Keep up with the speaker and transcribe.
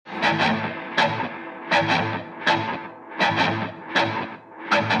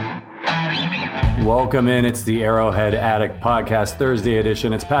Welcome in. It's the Arrowhead Addict Podcast Thursday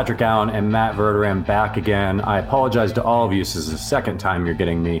edition. It's Patrick Allen and Matt Verderam back again. I apologize to all of you. This is the second time you're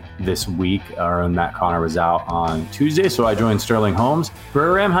getting me this week. Matt Connor was out on Tuesday, so I joined Sterling Holmes.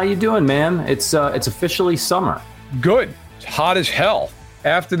 Verderam, how you doing, man? It's officially summer. Good. It's hot as hell.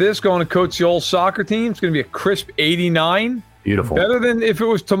 After this, going to coach the old soccer team. It's going to be a crisp 89. Beautiful. Better than if it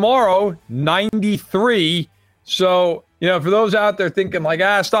was tomorrow, 93. So, for those out there thinking like,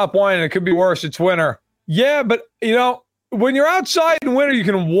 stop whining, it could be worse, it's winter. Yeah, but, when you're outside in winter, you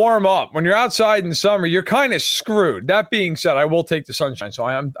can warm up. When you're outside in the summer, you're kind of screwed. That being said, I will take the sunshine. So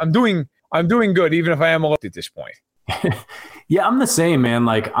I'm doing good, even if I am a little at this point. Yeah, I'm the same, man.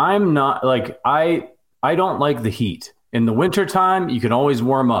 Like, I'm not like, I don't like the heat. In the wintertime, you can always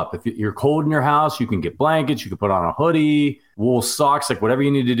warm up. If you're cold in your house, you can get blankets, you can put on a hoodie, wool socks, like whatever you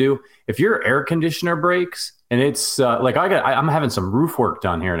need to do. If your air conditioner breaks, and it's I'm having some roof work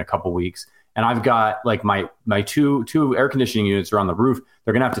done here in a couple weeks, and I've got like my two air conditioning units are on the roof.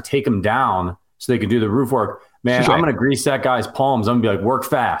 They're gonna have to take them down so they can do the roof work. Man, I'm gonna grease that guy's palms. I'm gonna be like, work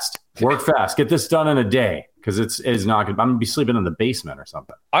fast, get this done in a day, because it's not gonna. I'm gonna be sleeping in the basement or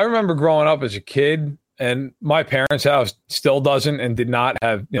something. I remember growing up as a kid. And my parents' house still doesn't and did not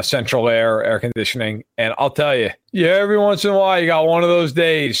have central air conditioning. And I'll tell you, every once in a while, you got one of those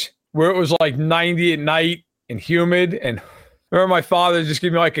days where it was like 90 at night and humid. And I remember my father just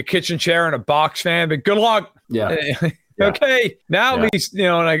gave me like a kitchen chair and a box fan. But good luck. Yeah. Okay. Now at least,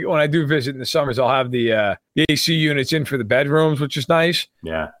 when I do visit in the summers, I'll have the AC units in for the bedrooms, which is nice.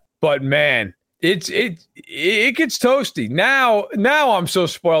 Yeah. But man, it gets toasty. Now I'm so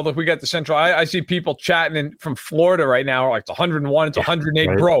spoiled if we got the central. I see people chatting from Florida right now, like it's 101, it's 108.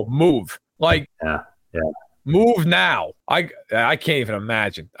 Right. Bro, move. Like, move now. I can't even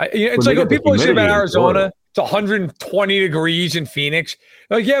imagine. It's like when people say about Arizona, it's 120 degrees in Phoenix.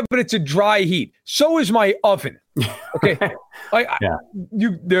 Like, yeah, but it's a dry heat. So is my oven. Okay.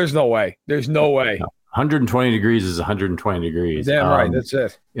 There's no way. There's no way. No. 120 degrees is 120 degrees. Damn right, that's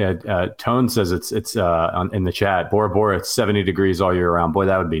it. Yeah, Tone says it's in the chat. Bora Bora, it's 70 degrees all year round. Boy,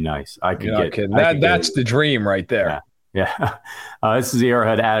 that would be nice. That's the dream right there. Yeah. This is the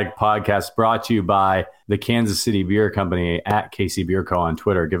Arrowhead Addict Podcast, brought to you by the Kansas City Beer Company at KC Beer Co. on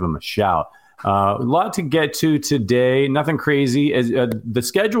Twitter. Give them a shout. A lot to get to today. Nothing crazy. The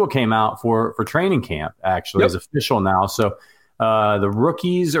schedule came out for training camp. Actually, is official now. So. The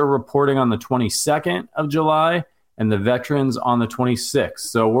rookies are reporting on the 22nd of July and the veterans on the 26th.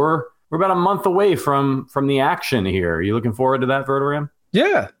 So we're about a month away from the action here. Are you looking forward to that, Verderam?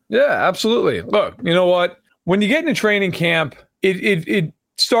 Yeah, absolutely. Look, you know what? When you get into training camp, it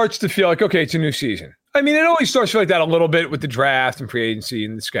starts to feel like, okay, it's a new season. I mean, it always starts to feel like that a little bit with the draft and free agency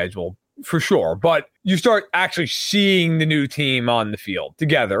and the schedule. For sure. But you start actually seeing the new team on the field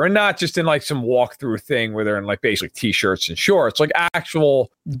together, and not just in like some walkthrough thing where they're in like basically t-shirts and shorts, like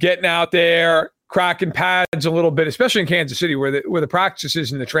actual getting out there, cracking pads a little bit, especially in Kansas City where the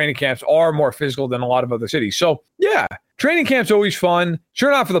practices and the training camps are more physical than a lot of other cities. So yeah, training camp's always fun.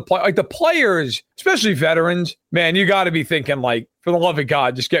 Sure, not for the players, especially veterans, man, you got to be thinking like, for the love of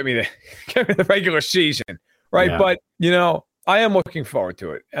God, just get me the regular season. Right. Yeah. But I am looking forward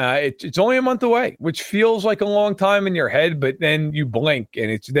to it. It's only a month away, which feels like a long time in your head, but then you blink and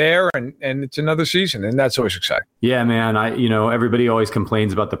it's there and it's another season, and that's always exciting. Yeah, man. Everybody always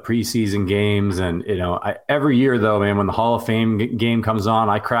complains about the preseason games, and every year though, man, when the Hall of Fame game comes on,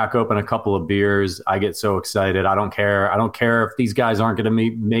 I crack open a couple of beers. I get so excited. I don't care if these guys aren't going to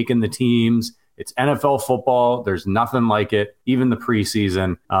be making the teams. It's NFL football. There's nothing like it, even the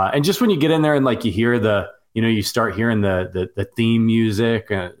preseason. And just when you get in there and like you hear you start hearing the theme music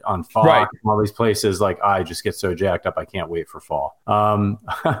on Fox, right, and all these places. Like, I just get so jacked up. I can't wait for fall.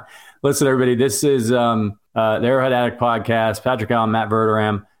 Listen, everybody, this is the Arrowhead Addict Podcast. Patrick Allen, Matt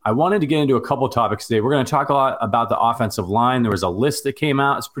Verderam. I wanted to get into a couple topics today. We're going to talk a lot about the offensive line. There was a list that came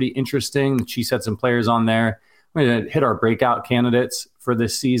out. It's pretty interesting. The Chiefs had some players on there. We're going to hit our breakout candidates for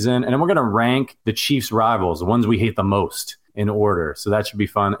this season, and then we're going to rank the Chiefs' rivals, the ones we hate the most, in order. So that should be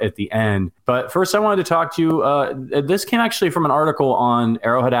fun at the end. But first, I wanted to talk to you. This came actually from an article on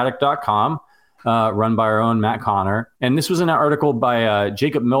arrowheadaddict.com, run by our own Matt Connor. And this was an article by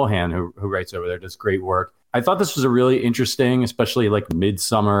Jacob Milhan, who writes over there, does great work. I thought this was a really interesting, especially like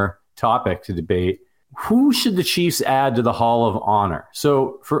midsummer topic to debate. Who should the Chiefs add to the Hall of Honor?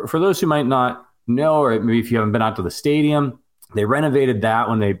 So for those who might not know, or maybe if you haven't been out to the stadium, they renovated that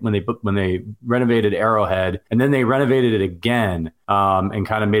when they renovated Arrowhead, and then they renovated it again and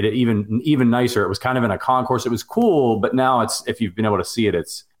kind of made it even nicer. It was kind of in a concourse. It was cool, but now it's, if you've been able to see it,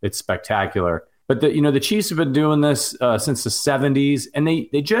 it's It's spectacular. But the Chiefs have been doing this since the 70s, and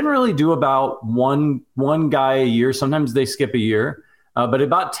they generally do about one guy a year. Sometimes they skip a year, but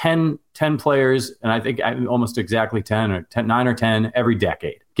about 10 players, and I think almost exactly 9 or 10 every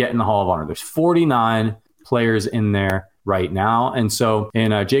decade get in the Hall of Honor. There's 49 players in there right now, and so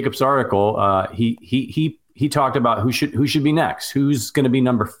in Jacob's article, he talked about who should be next, who's going to be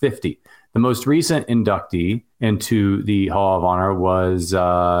number 50. The most recent inductee into the Hall of Honor was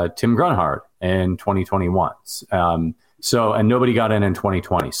Tim Grunhard in 2021. And nobody got in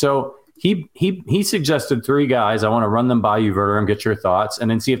 2020. So he suggested 3 guys. I want to run them by you, Werder, and get your thoughts,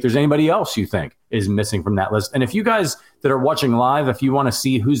 and then see if there's anybody else you think is missing from that list. And if you guys that are watching live, if you want to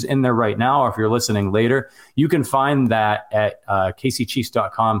see who's in there right now, or if you're listening later, you can find that at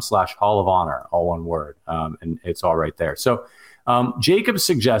kcchiefs.com/Hall of Honor, all one word, and it's all right there. So Jacob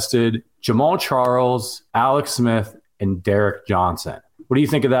suggested Jamaal Charles, Alex Smith, and Derek Johnson. What do you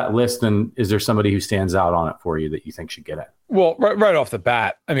think of that list? And is there somebody who stands out on it for you that you think should get it? Well, right off the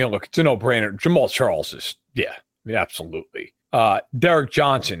bat, I mean, look, it's a no-brainer. Jamaal Charles is, absolutely. Derek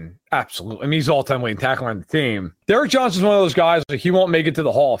Johnson, absolutely. I mean, he's all-time leading tackler on the team. Derek Johnson's one of those guys, like, he won't make it to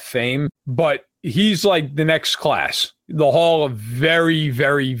the Hall of Fame, but he's like the next class, the Hall of very,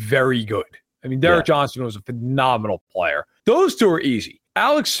 very, very good. I mean, Derek Johnson was a phenomenal player. Those 2 are easy.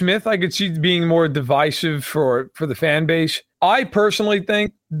 Alex Smith, I could see being more divisive for the fan base. I personally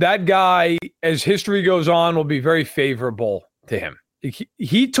think that guy, as history goes on, will be very favorable to him.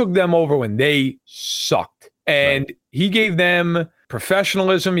 He took them over when they sucked, and he gave them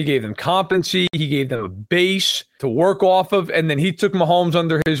professionalism. He gave them competency. He gave them a base to work off of, and then he took Mahomes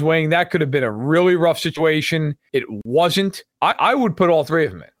under his wing. That could have been a really rough situation. It wasn't. I would put all 3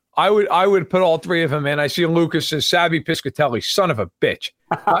 of them in. I would put all 3 of them in. I see Lucas says Savvy Piscatelli, son of a bitch.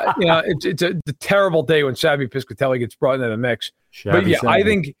 It's a terrible day when Savvy Piscatelli gets brought into the mix. But I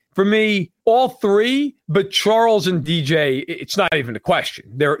think for me, all 3, but Charles and DJ, it's not even a question.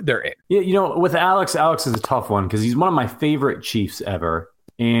 They're in. Yeah, with Alex is a tough one because he's one of my favorite Chiefs ever,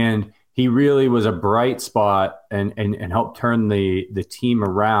 and he really was a bright spot and helped turn the team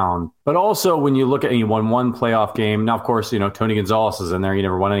around. But also when you look at, he won 1 playoff game. Now, of course, Tony Gonzalez is in there. He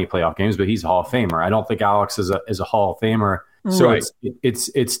never won any playoff games, but he's a Hall of Famer. I don't think Alex is a Hall of Famer. So right.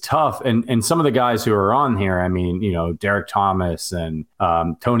 it's tough. And some of the guys who are on here, I mean, Derek Thomas and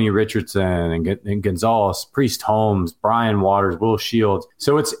Tony Richardson and Gonzalez, Priest Holmes, Brian Waters, Will Shields.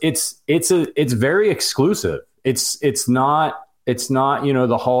 So it's very exclusive. It's not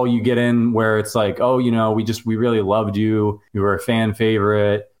the hall you get in where it's like, oh, we really loved you. You were a fan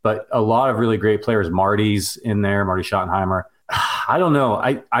favorite, but a lot of really great players. Marty's in there, Marty Schottenheimer. I don't know.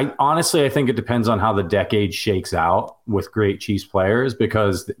 I honestly, I think it depends on how the decade shakes out with great Chiefs players,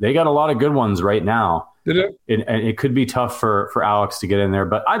 because they got a lot of good ones right now. Did it? And it could be tough for Alex to get in there,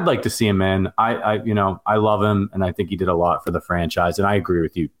 but I'd like to see him in. I love him, and I think he did a lot for the franchise. And I agree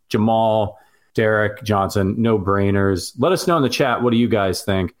with you. Jamaal, Derek Johnson, no brainers. Let us know in the chat. What do you guys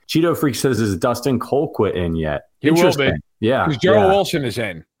think? Cheeto Freak says, is Dustin Colquitt in yet? He will be. Yeah. Because Gerald Wilson is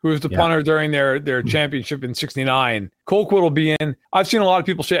in, who was the punter during their championship in '69. Colquitt will be in. I've seen a lot of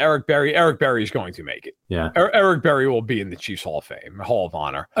people say Eric Berry. Eric Berry is going to make it. Yeah. Eric Berry will be in the Chiefs Hall of Fame, Hall of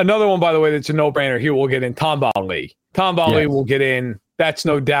Honor. Another one, by the way, that's a no-brainer. He will get in. Tamba Hali. Tamba Hali will get in. That's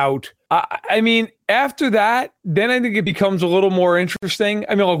no doubt. I mean, after that, then I think it becomes a little more interesting.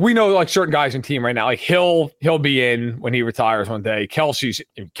 I mean, look, we know like certain guys in team right now, like he'll be in when he retires one day. Kelsey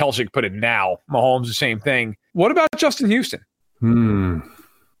could put it now. Mahomes, the same thing. What about Justin Houston? Does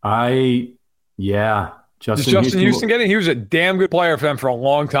Justin Houston get in? He was a damn good player for them for a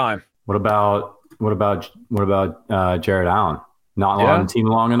long time. What about Jared Allen? Not on the team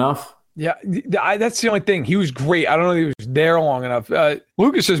long enough? Yeah, that's the only thing. He was great. I don't know if he was there long enough.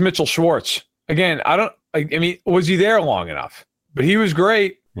 Lucas says Mitchell Schwartz. Again, I mean, was he there long enough? But he was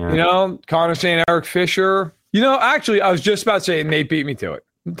great. Yeah. Connor saying Eric Fisher. Actually, I was just about to say, Nate beat me to it.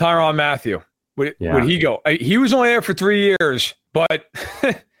 Tyrann Mathieu. Would he go? He was only there for 3 years, but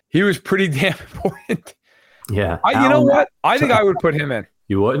he was pretty damn important. Yeah. You know what? I think I would put him in.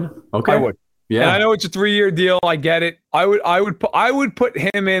 You would? Okay. I would. Yeah. And I know it's a 3-year deal. I get it. I would put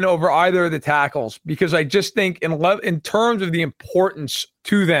him in over either of the tackles, because I just think in terms of the importance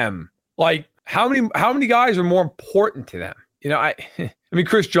to them, like how many guys are more important to them? I mean,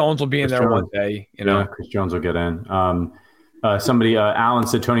 Chris Jones will be in there one day. Yeah, Chris Jones will get in. Alan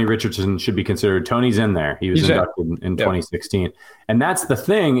said Tony Richardson should be considered. Tony's in there. He was inducted in 2016. And that's the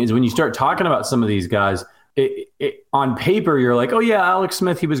thing, is when you start talking about some of these guys, on paper, you're like, oh yeah, Alex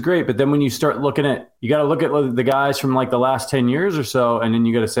Smith, he was great. But then when you start looking at, you got to look at the guys from like the last 10 years or so. And then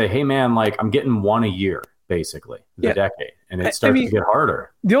you got to say, hey man, like I'm getting one a year, basically, the decade. and it starts to get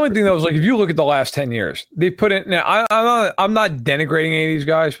harder. The only thing that was like, if you look at the last 10 years, they put in. Now, I'm not denigrating any of these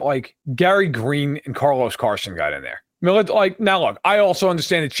guys. But like Gary Green and Carlos Carson got in there. I mean, now look, I also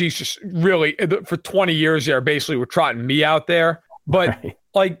understand the Chiefs just really for 20 years there basically were trotting me out there. But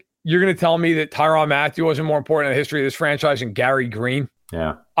like, you're going to tell me that Tyrann Mathieu wasn't more important in the history of this franchise than Gary Green?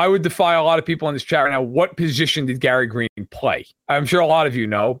 Yeah. I would defy a lot of people in this chat right now. What position did Gary Green play? I'm sure a lot of you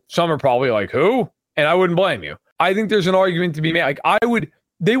know. Some are probably like, who? And I wouldn't blame you. I think there's an argument to be made. Like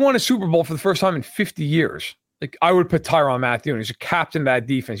they won a Super Bowl for the first time in 50 years. Like I would put Tyrann Mathieu in. He's a captain of that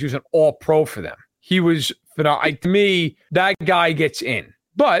defense. He was an all-pro for them. He was phenomenal. To me, that guy gets in.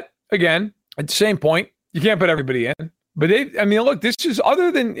 But again, at the same point, you can't put everybody in. But look, this is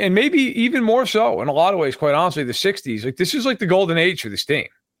other than, and maybe even more so in a lot of ways, quite honestly, the 60s. Like this is like the golden age for this team.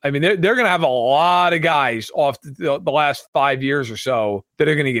 I mean, they're going to have a lot of guys off the last 5 years or so that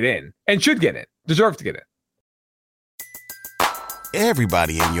are going to get in and should get in, deserve to get in.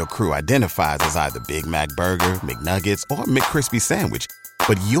 Everybody in your crew identifies as either Big Mac Burger, McNuggets, or McCrispy Sandwich.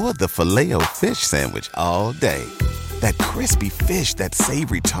 But you're the Filet-O-Fish Sandwich all day. That crispy fish, that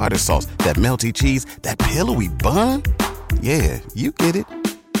savory tartar sauce, that melty cheese, that pillowy bun. Yeah, you get it.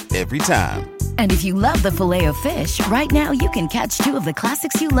 Every time. And if you love the Filet-O-Fish, right now you can catch two of the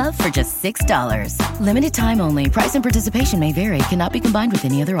classics you love for just $6. Limited time only. Price and participation may vary. Cannot be combined with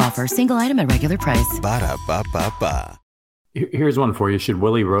any other offer. Single item at regular price. Ba-da-ba-ba-ba. Here's one for you. Should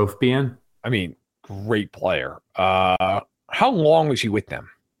Willie Roaf be in? I mean, great player. How long was he with them?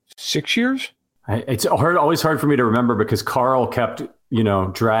 6 years? It's always hard for me to remember because Carl kept,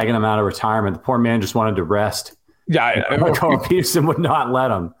 dragging him out of retirement. The poor man just wanted to rest. Yeah. Carl Peterson would not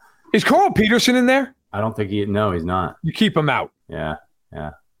let him. Is Carl Peterson in there? I don't think he's not. You keep him out. Yeah.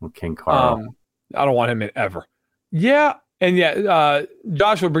 Well, King Carl. I don't want him in ever. Yeah. And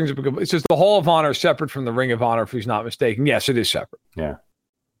Joshua brings up a good point. It says the Hall of Honor is separate from the Ring of Honor, if he's not mistaken. Yes, it is separate. Yeah.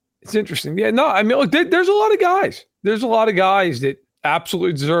 It's interesting. Yeah, no, I mean, look, there's a lot of guys. There's a lot of guys that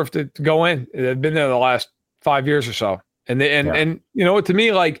absolutely deserve to go in. They've been there the last 5 years or so. And you know what, to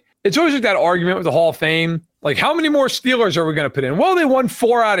me, like, it's always like that argument with the Hall of Fame. Like, how many more Steelers are we going to put in? Well, they won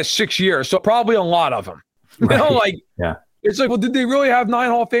 4 out of 6 years, so probably a lot of them. Right. It's like, well, did they really have 9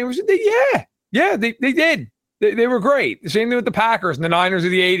 Hall of Famers? Yeah, they did. They were great. The same thing with the Packers and the Niners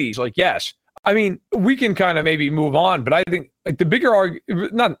of the 80s. Like, yes. I mean, we can kind of maybe move on, but I think like the bigger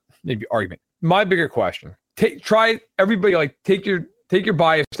argument, my bigger question, try everybody, like take your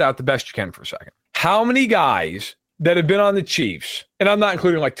bias out the best you can for a second. How many guys that have been on the Chiefs, and I'm not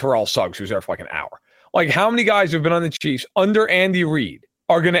including like Terrell Suggs, who's there for like an hour, like how many guys have been on the Chiefs under Andy Reid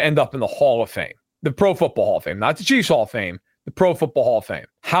are going to end up in the Hall of Fame, the Pro Football Hall of Fame, not the Chiefs Hall of Fame, the Pro Football Hall of Fame?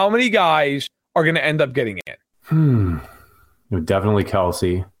 How many guys are going to end up getting in? Definitely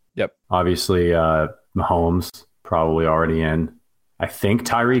Kelsey. Yep. Obviously, Mahomes probably already in. I think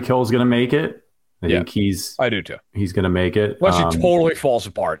Tyreek Hill is going to make it. I do too. He's going to make it. Unless he totally falls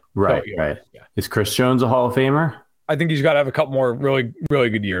apart. Right. Yeah. Is Chris Jones a Hall of Famer? I think he's got to have a couple more really, really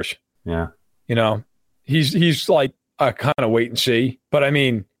good years. Yeah. He's like a kind of wait and see. But I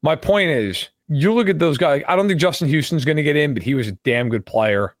mean, my point is, you look at those guys. I don't think Justin Houston's going to get in, but he was a damn good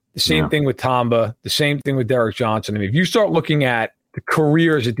player. The same thing with Tamba. The same thing with Derek Johnson. I mean, if you start looking at the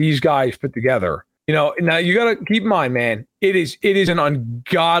careers that these guys put together, now you got to keep in mind, man, it is an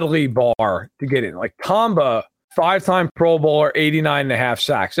ungodly bar to get in. Like Tamba, 5-time Pro Bowler, 89.5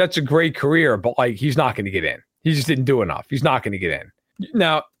 sacks. That's a great career, but like he's not going to get in. He just didn't do enough. He's not going to get in.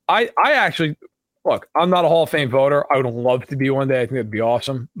 Now, I actually, look, I'm not a Hall of Fame voter. I would love to be one day. I think that'd be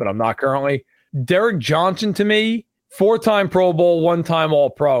awesome, but I'm not currently. Derek Johnson, to me, 4-time Pro Bowl, 1-time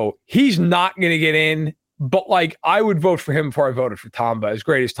All-Pro. He's not going to get in, but like I would vote for him before I voted for Tamba, as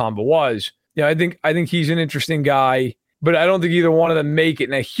great as Tamba was. I think he's an interesting guy, but I don't think either one of them make it.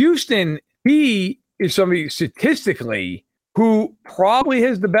 Now, Houston, he is somebody statistically who probably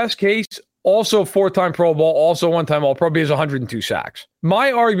has the best case. Also 4-time Pro Bowl, also 1-time All-Pro, he has 102 sacks.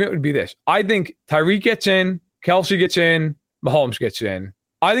 My argument would be this. I think Tyreek gets in, Kelsey gets in, Mahomes gets in.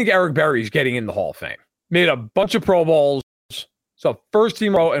 I think Eric Berry's getting in the Hall of Fame. Made a bunch of Pro Bowls. So first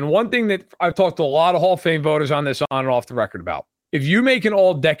team row. And one thing that I've talked to a lot of Hall of Fame voters on this on and off the record about, if you make an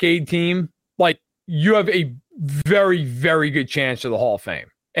all-decade team, like you have a very, very good chance of the Hall of Fame.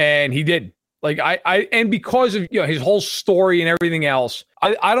 And he did. Like and because of his whole story and everything else,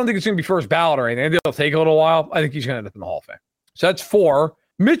 I don't think it's going to be first ballot or anything. It'll take a little while. I think he's going to end up in the Hall of Fame. So that's 4.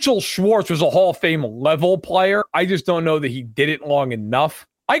 Mitchell Schwartz was a Hall of Fame level player. I just don't know that he did it long enough.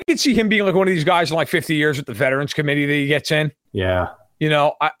 I could see him being like one of these guys in like 50 years with the Veterans Committee that he gets in. Yeah.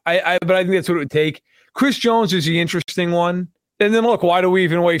 But I think that's what it would take. Chris Jones is the interesting one. And then look, why do we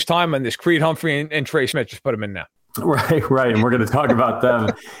even waste time on this? Creed Humphrey and Trey Smith, just put him in now. Right. And we're going to talk about them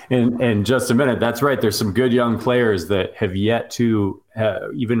in just a minute. That's right. There's some good young players that have yet to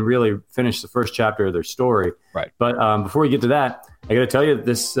even really finish the first chapter of their story. Right. But before we get to that, I got to tell you,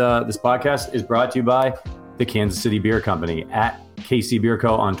 this podcast is brought to you by the Kansas City Beer Company at KC Beer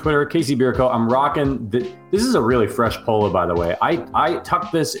Co. on Twitter. KC Beer Co. I'm rocking. This is a really fresh polo, by the way. I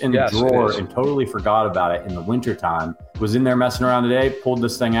tucked this in the drawer and totally forgot about it in the wintertime. Was in there messing around today, pulled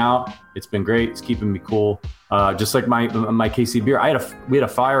this thing out. It's been great. It's keeping me cool. Just like my KC beer. We had a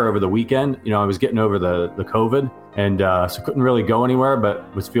fire over the weekend. I was getting over the COVID, and so couldn't really go anywhere,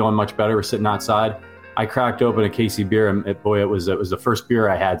 but was feeling much better. We're sitting outside. I cracked open a KC beer, and it was the first beer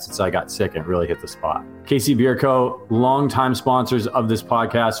I had since I got sick, and it really hit the spot. KC Beer Co., longtime sponsors of this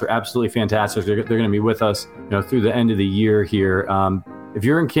podcast, are absolutely fantastic. They're going to be with us, through the end of the year here. If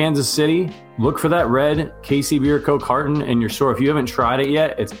you're in Kansas City, look for that red KC Beer Co. carton in your store. If you haven't tried it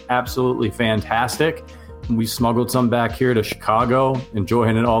yet, it's absolutely fantastic. We smuggled some back here to Chicago,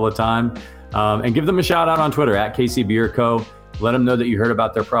 enjoying it all the time. And give them a shout out on Twitter at KC Beer Co. Let them know that you heard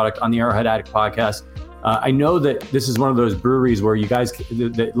about their product on the Arrowhead Addict podcast. I know that this is one of those breweries where you guys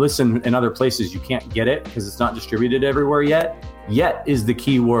that listen in other places, you can't get it because it's not distributed everywhere yet. Yet is the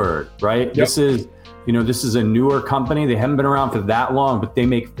key word, right? Yep. This is a newer company. They haven't been around for that long, but they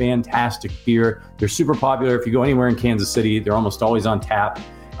make fantastic beer. They're super popular. If you go anywhere in Kansas City, they're almost always on tap.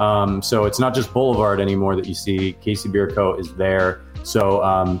 So it's not just Boulevard anymore that you see. KC Beer Co. is there.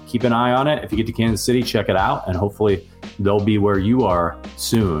 So keep an eye on it. If you get to Kansas City, check it out, and hopefully they'll be where you are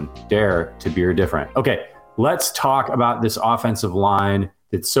soon. Dare to beer different. Okay, let's talk about this offensive line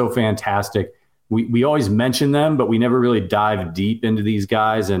that's so fantastic. We always mention them, but we never really dive deep into these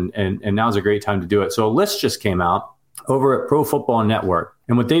guys, and now's a great time to do it. So a list just came out over at Pro Football Network,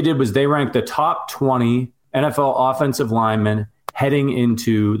 and what they did was they ranked the top 20 NFL offensive linemen heading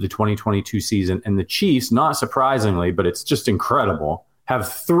into the 2022 season. And the Chiefs, not surprisingly, but it's just incredible, have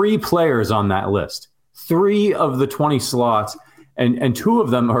 3 players on that list. 3 of the 20 slots, and 2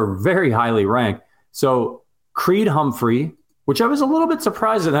 of them are very highly ranked. So Creed Humphrey, which I was a little bit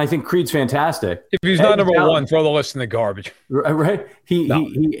surprised at, and I think Creed's fantastic. If he's not number 1, throw the list in the garbage. Right?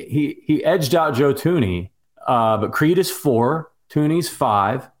 He edged out Joe Thuney, but Creed is 4, Thuney's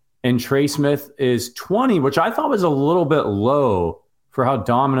 5, and Trey Smith is 20, which I thought was a little bit low for how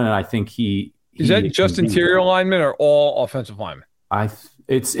dominant I think he is. That just interior linemen or all offensive linemen?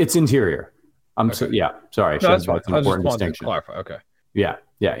 It's interior. Sorry. No, that's an important distinction. Clarify. Okay. Yeah.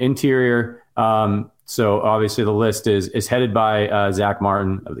 Interior. So obviously the list is headed by Zach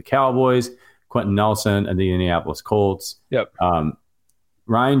Martin of the Cowboys, Quentin Nelson of the Indianapolis Colts. Yep.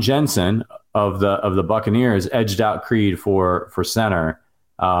 Ryan Jensen of the Buccaneers edged out Creed for center.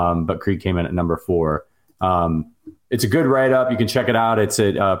 But Creed came in at number 4. It's a good write-up. You can check it out. It's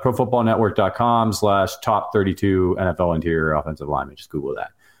at profootballnetwork.com/top 32 NFL interior offensive linemen. Just Google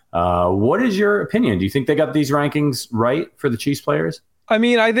that. What is your opinion? Do you think they got these rankings right for the Chiefs players? I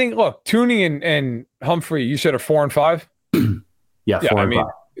mean, I think, look, Thuney and Humphrey, you said are 4 and 5? Yeah, 4 and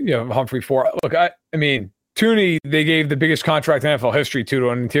 5. Humphrey 4. Look, I mean, Thuney, they gave the biggest contract in NFL history to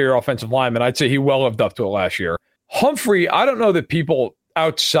an interior offensive lineman. I'd say he well lived up to it last year. Humphrey, I don't know that people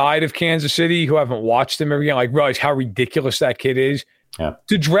outside of Kansas City who haven't watched him every game realize how ridiculous that kid is. Yeah.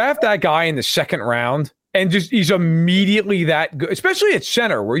 To draft that guy in the 2nd round and just he's immediately that good, especially at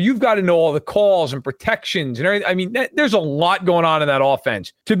center where you've got to know all the calls and protections and everything. I mean, there's a lot going on in that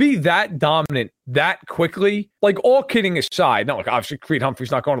offense. To be that dominant that quickly, all kidding aside, not obviously Creed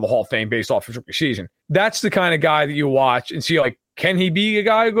Humphrey's not going to the Hall of Fame based off his rookie season. That's the kind of guy that you watch and see can he be a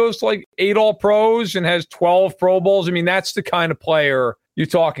guy who goes to 8 All-Pros and has 12 Pro Bowls? I mean, that's the kind of player you're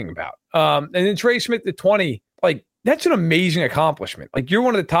talking about. And then Trey Smith at 20, that's an amazing accomplishment. You're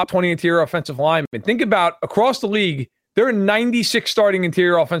one of the top 20 interior offensive linemen. Think about across the league, there are 96 starting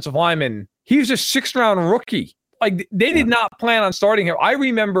interior offensive linemen. He was a 6th-round rookie. They did not plan on starting him. I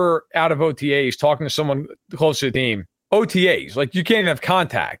remember out of OTAs talking to someone close to the team. OTAs, you can't even have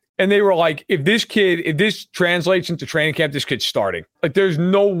contact. And they were like, if this translates into training camp, this kid's starting. There's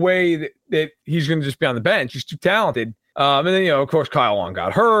no way that he's going to just be on the bench. He's too talented. And then, of course, Kyle Long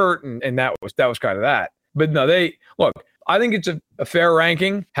got hurt, and that was kind of that. But no, I think it's a fair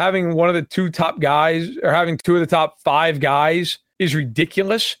ranking. Having one of the 2 top guys or having 2 of the top 5 guys is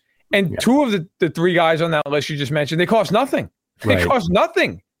ridiculous. And 2 of the 3 guys on that list you just mentioned, they cost nothing. They cost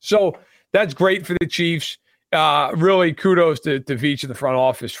nothing. So that's great for the Chiefs. Really kudos to Veach in the front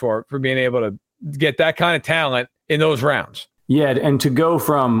office for being able to get that kind of talent in those rounds. Yeah, and to go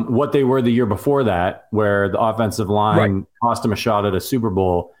from what they were the year before that, where the offensive line cost them a shot at a Super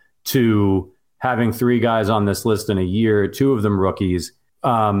Bowl, to having 3 guys on this list in a year, 2 of them rookies.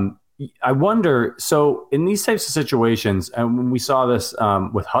 I wonder, so in these types of situations, and when we saw this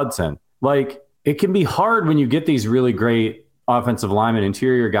with Hudson, like it can be hard when you get these really great offensive linemen,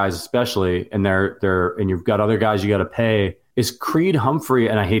 interior guys especially, and and you've got other guys you got to pay. Is Creed Humphrey,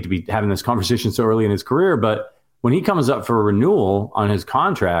 and I hate to be having this conversation so early in his career, but when he comes up for a renewal on his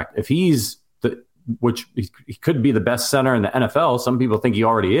contract, if he's which he could be the best center in the NFL, some people think he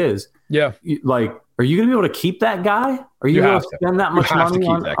already is. Yeah. Like, are you going to be able to keep that guy? Are you going to spend that much money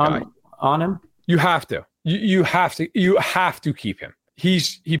on him? You have to. You have to. You have to keep him. He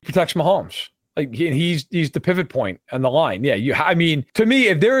protects Mahomes. Like he's the pivot point on the line. Yeah. I mean, to me,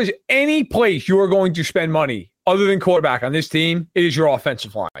 if there is any place you are going to spend money other than quarterback on this team, it is your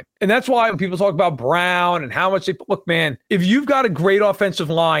offensive line. And that's why when people talk about Brown and how much look, man, if you've got a great offensive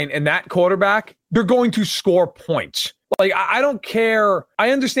line and that quarterback, they're going to score points. Like, I don't care.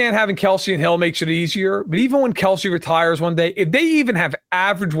 I understand having Kelsey and Hill makes it easier, but even when Kelsey retires one day, if they even have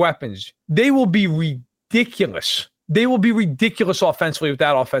average weapons, they will be ridiculous. They will be ridiculous offensively with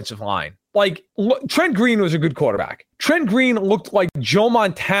that offensive line. Like, Trent Green was a good quarterback. Trent Green looked like Joe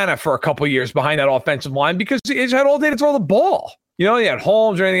Montana for a couple of years behind that offensive line because he had all day to throw the ball. You know, they had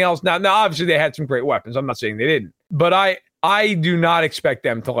Holmes or anything else. Now, obviously, they had some great weapons. I'm not saying they didn't. But I do not expect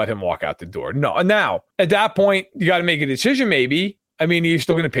them to let him walk out the door. No. Now, at that point, you got to make a decision maybe. I mean, you're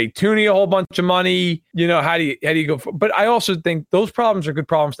still going to pay Tooney a whole bunch of money. You know, how do you go? But I also think those problems are good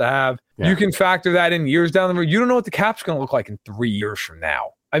problems to have. Yeah. You can factor that in years down the road. You don't know what the cap's going to look like in 3 years from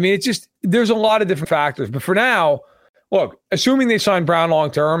now. I mean, it's just, there's a lot of different factors. But for now, look, assuming they sign Brown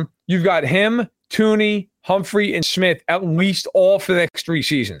long-term, you've got him, Tooney, Humphrey, and Smith at least all for the next 3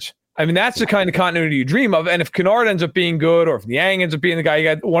 seasons. I mean, that's the kind of continuity you dream of. And if Kennard ends up being good, or if Niang ends up being the guy, you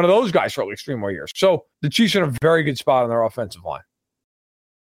got one of those guys for at least 3 more years. So the Chiefs are in a very good spot on their offensive line.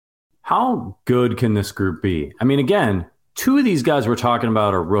 How good can this group be? I mean, again, 2 of these guys we're talking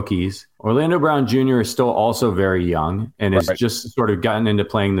about are rookies. Orlando Brown Jr. is still also very young and has just sort of gotten into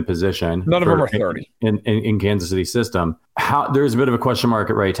playing the position. None of them are 30 in Kansas City system. There's a bit of a question mark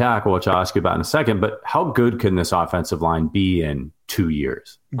at right tackle, which I'll ask you about in a second. But how good can this offensive line be in 2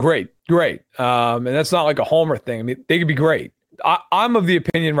 years? Great. And that's not like a homer thing. I mean, they could be great. I'm of the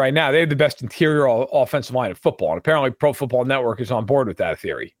opinion right now they have the best interior offensive line in football, and apparently Pro Football Network is on board with that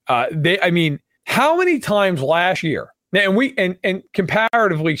theory. How many times last year? And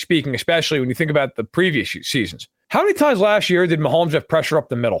comparatively speaking, especially when you think about the previous seasons, how many times last year did Mahomes have pressure up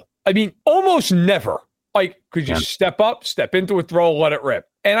the middle? I mean, almost never. Like, could you step up, step into a throw, let it rip?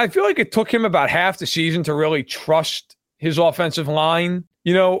 And I feel like it took him about half the season to really trust his offensive line.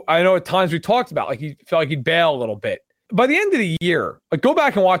 You know, I know at times we talked about, like, he felt like he'd bail a little bit. By the end of the year, like, go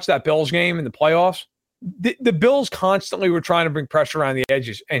back and watch that Bills game in the playoffs. The Bills constantly were trying to bring pressure around the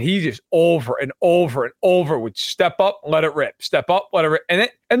edges, and he just over and over and over would step up, let it rip, step up, let it rip.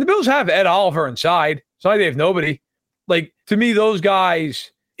 And the Bills have Ed Oliver inside. It's not like they have nobody. Like, to me, those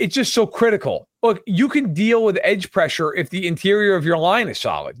guys, it's just so critical. Look, you can deal with edge pressure if the interior of your line is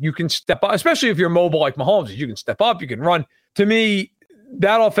solid. You can step up, especially if you're mobile like Mahomes. You can step up, you can run. To me,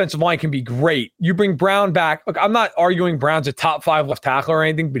 that offensive line can be great. You bring Brown back. Look, I'm not arguing Brown's a top 5 left tackle or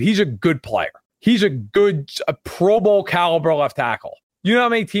anything, but he's a good player. He's a Pro Bowl caliber left tackle. You know how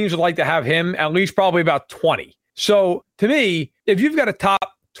many teams would like to have him? At least probably about 20. So to me, if you've got a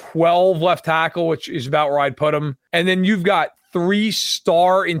top 12 left tackle, which is about where I'd put him, and then you've got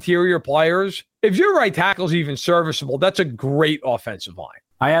 3-star interior players, if your right tackle is even serviceable, that's a great offensive line.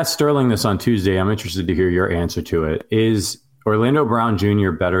 I asked Sterling this on Tuesday. I'm interested to hear your answer to it. Is Orlando Brown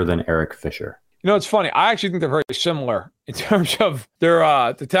Jr. better than Eric Fisher? You know, it's funny. I actually think they're very similar in terms of their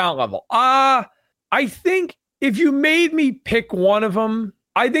the talent level. I think if you made me pick one of them,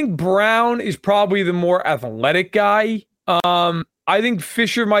 I think Brown is probably the more athletic guy. I think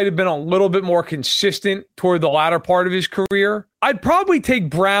Fisher might have been a little bit more consistent toward the latter part of his career. I'd probably take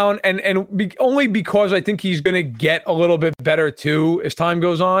Brown, only because I think he's going to get a little bit better too as time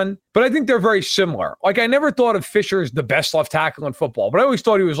goes on. But I think they're very similar. Like, I never thought of Fisher as the best left tackle in football, but I always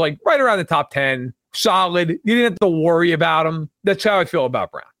thought he was like right around the top 10, solid. You didn't have to worry about him. That's how I feel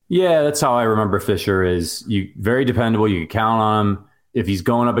about Brown. Yeah, that's how I remember Fisher. Is very dependable. You can count on him. If he's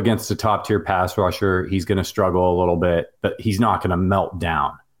going up against a top-tier pass rusher, he's going to struggle a little bit, but he's not going to melt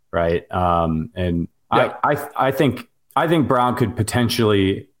down, right? I think Brown could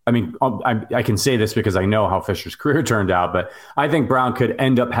potentially. I mean, I can say this because I know how Fisher's career turned out, but I think Brown could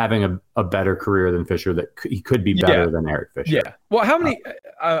end up having a better career than Fisher. That he could be better than Eric Fisher. Yeah. Well, how many?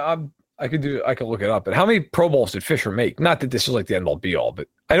 I could look it up. But how many Pro Bowls did Fisher make? Not that this is like the end all be all, but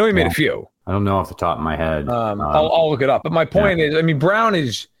I know he made a few. I don't know off the top of my head. I'll look it up. But my point is, I mean, Brown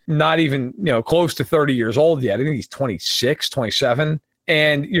is not even close to 30 years old yet. I think he's 26, 27.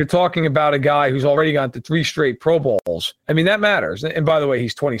 And you're talking about a guy who's already gone to 3 straight Pro Bowls. I mean, that matters. And by the way,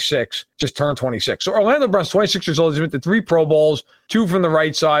 he's 26, just turned 26. So Orlando Brown's 26 years old. He's been to 3 Pro Bowls, 2 from the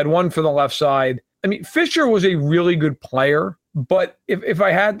right side, 1 from the left side. I mean, Fisher was a really good player. But if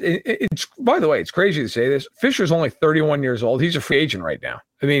I had, it's by the way, it's crazy to say this. Fisher's only 31 years old. He's a free agent right now.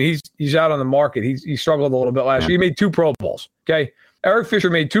 I mean, he's out on the market. He struggled a little bit last year. He made 2 Pro Bowls. Okay. Eric Fisher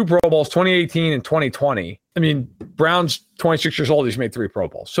made 2 Pro Bowls, 2018 and 2020. I mean, Brown's 26 years old. He's made 3 Pro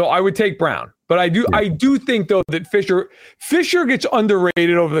Bowls. So I would take Brown. But I do think, though, that Fisher gets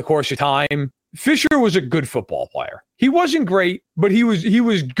underrated over the course of time. Fisher was a good football player. He wasn't great, but he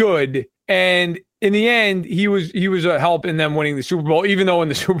was good. And in the end, he was a help in them winning the Super Bowl, even though in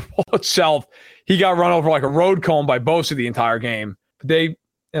the Super Bowl itself, he got run over like a road cone by Bosa the entire game. But they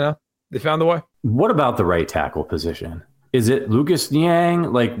found a way. What about the right tackle position? Is it Lucas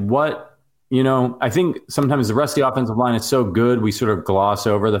Niang? Like what, I think sometimes the rest of the offensive line is so good, we sort of gloss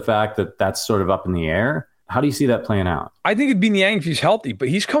over the fact that that's sort of up in the air. How do you see that playing out? I think it'd be Niang if he's healthy, but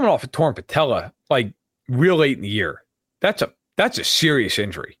he's coming off a torn patella, like real late in the year. That's a serious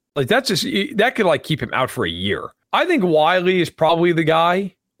injury. Like that could like keep him out for a year. I think Wiley is probably the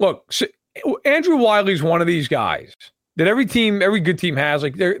guy. Look, Andrew Wiley's one of these guys that every good team has.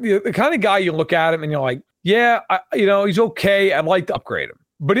 Like they're the kind of guy you look at him and you're like, yeah, he's okay. I'd like to upgrade him,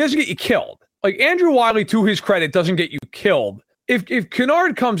 but he doesn't get you killed. Like Andrew Wiley, to his credit, doesn't get you killed. If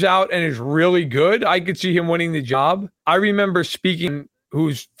Kennard comes out and is really good, I could see him winning the job. I remember speaking,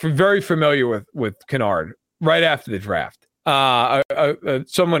 who's very familiar with Kennard right after the draft.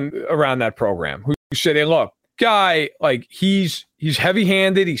 Someone around that program who said, hey, look, guy, like he's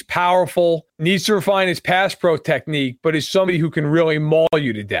heavy-handed, he's powerful, needs to refine his pass pro technique, but is somebody who can really maul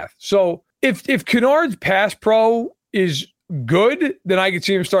you to death. So if Kennard's pass pro is good, then I could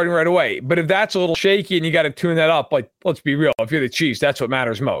see him starting right away. But if that's a little shaky and you got to tune that up, like, let's be real, if you're the Chiefs, that's what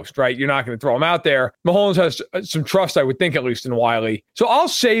matters most, right? You're not going to throw him out there. Mahomes has some trust, I would think, at least in Wiley. So I'll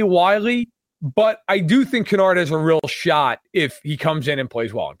say Wiley, but I do think Kennard has a real shot if he comes in and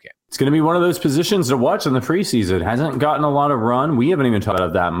plays well in camp. It's going to be one of those positions to watch in the preseason. It hasn't gotten a lot of run. We haven't even talked about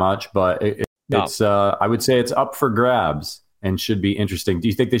it that much, but it's I would say it's up for grabs and should be interesting. Do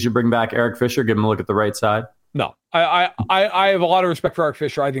you think they should bring back Eric Fisher, give him a look at the right side? No, I have a lot of respect for Eric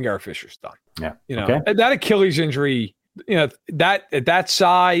Fisher. I think Eric Fisher's done. Yeah. Okay. That Achilles injury, that at that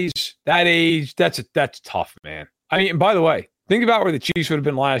size, that age, that's tough, man. I mean, by the way, think about where the Chiefs would have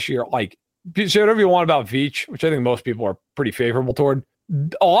been last year. Like, say whatever you want about Veach, which I think most people are pretty favorable toward.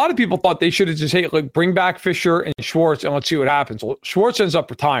 A lot of people thought they should have just bring back Fisher and Schwartz and let's see what happens. Well, Schwartz ends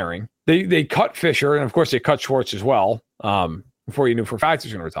up retiring. They cut Fisher, and of course they cut Schwartz as well. Before you knew for a fact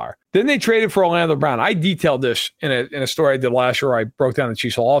he's going to retire. Then they traded for Orlando Brown. I detailed this in a story I did last year. I broke down the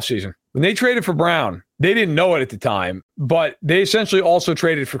Chiefs whole offseason. When they traded for Brown, they didn't know it at the time, but they essentially also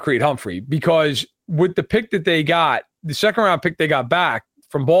traded for Creed Humphrey because with the pick that they got, the second round pick they got back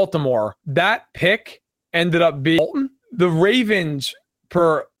from Baltimore, that pick ended up being Bolton. The Ravens,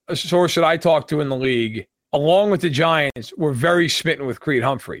 per a source that I talked to in the league, along with the Giants, were very smitten with Creed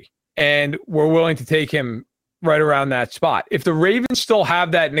Humphrey and were willing to take him right around that spot. If the Ravens still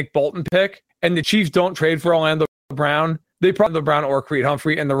have that Nick Bolton pick and the Chiefs don't trade for Orlando Brown, they probably have Brown or Creed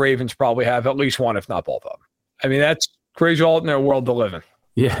Humphrey, and the Ravens probably have at least one, if not both of them. I mean, that's crazy alternate world to live in.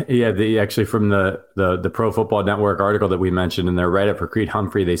 Yeah. Actually, from the Pro Football Network article that we mentioned in their write-up for Creed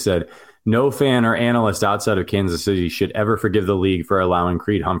Humphrey, they said, no fan or analyst outside of Kansas City should ever forgive the league for allowing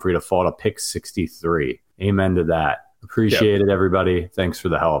Creed Humphrey to fall to pick 63. Amen to that. Appreciate it, everybody. Thanks for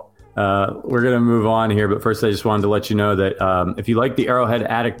the help. We're going to move on here, but first I just wanted to let you know that if you like the Arrowhead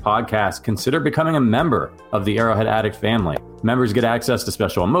Addict podcast, consider becoming a member of the Arrowhead Addict family. Members get access to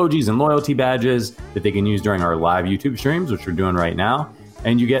special emojis and loyalty badges that they can use during our live YouTube streams, which we're doing right now.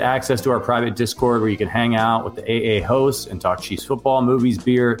 And you get access to our private Discord where you can hang out with the AA hosts and talk Chiefs football, movies,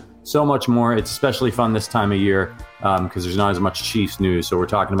 beer, so much more. It's especially fun this time of year because there's not as much Chiefs news. So we're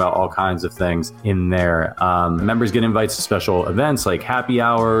talking about all kinds of things in there. Members get invites to special events like happy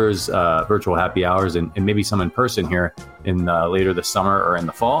hours, virtual happy hours, and maybe some in person here in later this summer or in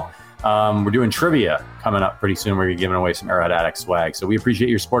the fall. We're doing trivia coming up pretty soon. We're giving away some Arrowhead Addict swag. So we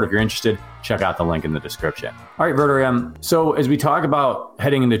appreciate your support. If you're interested, check out the link in the description. All right, Verder. So as we talk about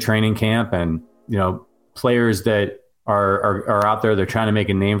heading into training camp and, players that are out there, they're trying to make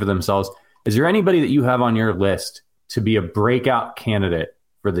a name for themselves. Is there anybody that you have on your list to be a breakout candidate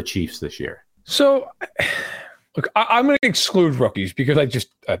for the Chiefs this year? So look, I'm going to exclude rookies because I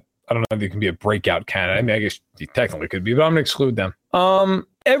don't know if they can be a breakout candidate. I mean, I guess they technically could be, but I'm going to exclude them.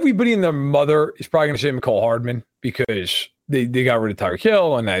 Everybody and their mother is probably going to say Mecole Hardman because they got rid of Tyreek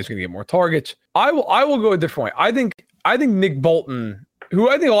Hill and now he's going to get more targets. I will go a different way. I think Nick Bolton who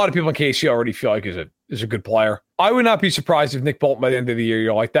I think a lot of people in KC already feel like is a good player. I would not be surprised if Nick Bolton by the end of the year,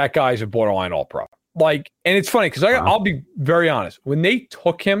 you're like, that guy's a borderline all-pro. Like, and it's funny because I'll be very honest. When they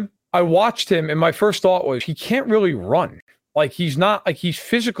took him, I watched him, and my first thought was he can't really run. Like, he's not, like, he's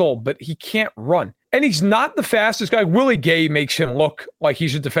physical, but he can't run. And he's not the fastest guy. Willie Gay makes him look like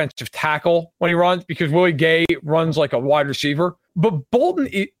he's a defensive tackle when he runs because Willie Gay runs like a wide receiver. But Bolton,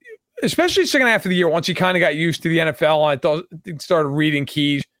 especially the second half of the year, once he kind of got used to the NFL and started reading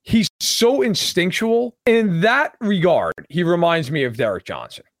keys, he's so instinctual. In that regard, he reminds me of Derek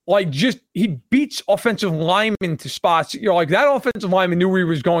Johnson. Like, just, he beats offensive linemen to spots. You're like, that offensive lineman knew where he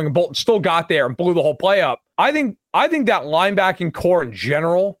was going, and Bolton still got there and blew the whole play up. I think that linebacking core in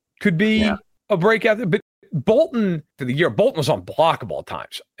general could be a breakout. But Bolton, for the year, Bolton was unblockable at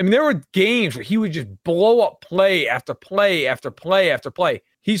times. I mean, there were games where he would just blow up play after play after play after play.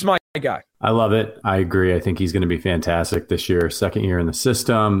 He's my guy. I love it. I agree. I think he's going to be fantastic this year. Second year in the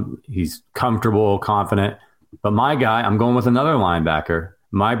system. He's comfortable, confident. But my guy, I'm going with another linebacker.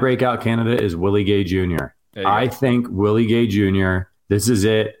 My breakout candidate is Willie Gay Jr. I think Willie Gay Jr., this is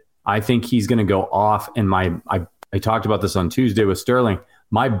it. I think he's going to go off. And I talked about this on Tuesday with Sterling.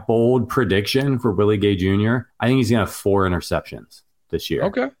 My bold prediction for Willie Gay Jr., I think he's going to have 4 interceptions this year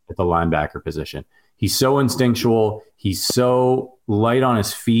at the linebacker position. He's so instinctual. He's so light on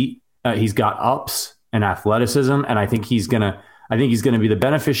his feet. He's got ups and athleticism, and I think he's going to be the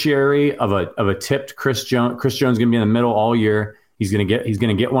beneficiary of a tipped Chris Jones. Chris Jones is going to be in the middle all year. He's going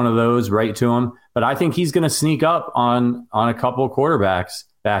to get one of those right to him. But I think he's going to sneak up on a couple of quarterbacks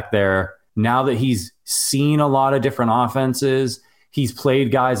back there now that he's seen a lot of different offenses. He's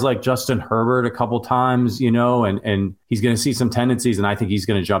played guys like Justin Herbert a couple times, and he's going to see some tendencies, and I think he's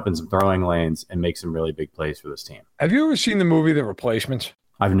going to jump in some throwing lanes and make some really big plays for this team. Have you ever seen the movie The Replacements?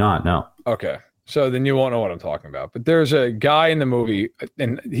 I've not, no. Okay. So then you won't know what I'm talking about. But there's a guy in the movie,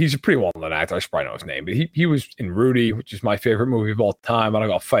 and he's a pretty well-known actor. I should probably know his name. But he was in Rudy, which is my favorite movie of all time. I don't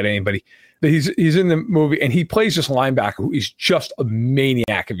go fight anybody. But he's in the movie, and he plays this linebacker who is just a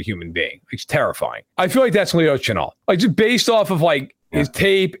maniac of a human being. He's terrifying. I feel like that's Leo Chenal. Like, just based off of, like, his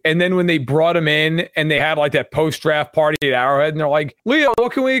tape, and then when they brought him in and they had, like, that post-draft party at Arrowhead, and they're like, Leo,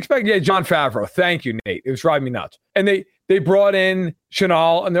 what can we expect? Yeah, Jon Favreau. Thank you, Nate. It was driving me nuts. And they brought in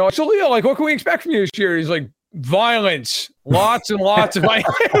Chenal, and they're like, so Leo, like, what can we expect from you this year? He's like, violence, lots and lots of violence.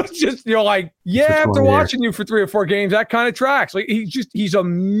 It's just, you're like, yeah, after watching you for 3 or 4 games, that kind of tracks. Like, he's a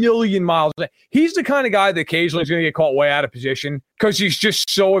million miles away. He's the kind of guy that occasionally is going to get caught way out of position because he's just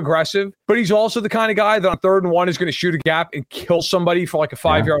so aggressive. But he's also the kind of guy that on 3rd and 1 is going to shoot a gap and kill somebody for like a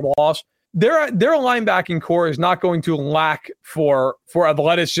 5-yard loss. Their linebacking core is not going to lack for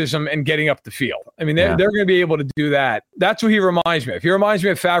athleticism and getting up the field. I mean, they're going to be able to do that. That's what he reminds me of. He reminds me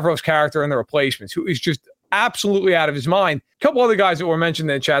of Favreau's character in The Replacements, who is just absolutely out of his mind. A couple other guys that were mentioned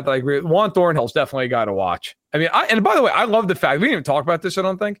in the chat that I agree with. Juan Thornhill's definitely a guy to watch. I mean, and by the way, I love the fact, we didn't even talk about this, I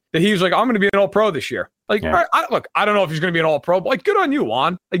don't think, that he was like, I'm going to be an all-pro this year. Like, look, I don't know if he's going to be an all-pro, but like, good on you,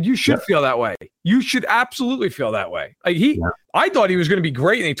 Juan. Like, you should feel that way. You should absolutely feel that way. Like, I thought he was going to be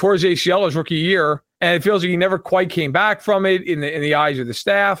great, and he tore his ACL his rookie year, and it feels like he never quite came back from it in the eyes of the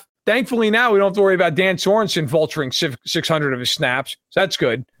staff. Thankfully, now we don't have to worry about Dan Sorensen vulturing 600 of his snaps. So that's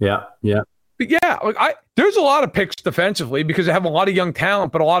good. Yeah. But yeah, like there's a lot of picks defensively because they have a lot of young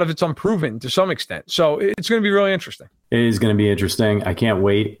talent, but a lot of it's unproven to some extent. So it's going to be really interesting. It is going to be interesting. I can't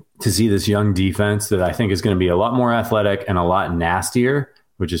wait to see this young defense that I think is going to be a lot more athletic and a lot nastier,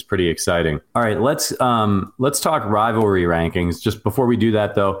 which is pretty exciting. All right, let's talk rivalry rankings. Just before we do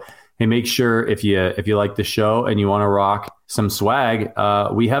that, though, hey, make sure if you like the show and you want to rock some swag,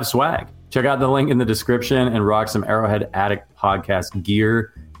 we have swag. Check out the link in the description and rock some Arrowhead Addict podcast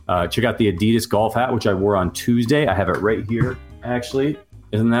gear. Check out the Adidas golf hat, which I wore on Tuesday. I have it right here, actually.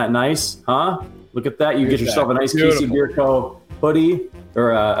 Isn't that nice? Huh? Look at that. You get yourself a nice Casey Bierko hoodie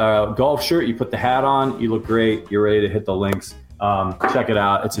or a golf shirt. You put the hat on. You look great. You're ready to hit the links. Check it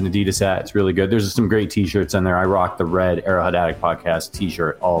out. It's an Adidas hat. It's really good. There's some great T-shirts in there. I rock the red Arrowhead Addict podcast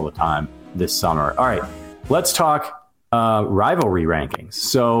T-shirt all the time this summer. All right, let's talk rivalry rankings.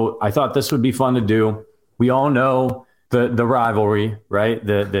 So I thought this would be fun to do. We all know the rivalry, right?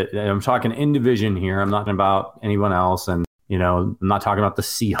 I'm talking in division here. I'm not talking about anyone else. And, I'm not talking about the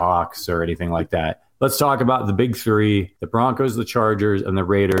Seahawks or anything like that. Let's talk about the big 3, the Broncos, the Chargers, and the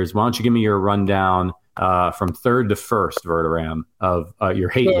Raiders. Why don't you give me your rundown from third to first, Verderam, of your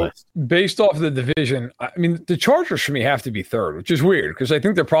hate list. Based off of the division, I mean, the Chargers for me have to be third, which is weird because I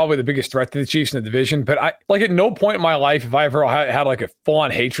think they're probably the biggest threat to the Chiefs in the division. But I like at no point in my life have I ever had like a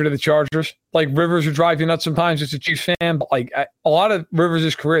full-on hatred of the Chargers. Like Rivers would drive you nuts sometimes as a Chiefs fan, but like a lot of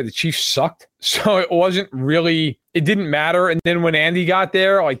Rivers' career, the Chiefs sucked. So it wasn't really, it didn't matter. And then when Andy got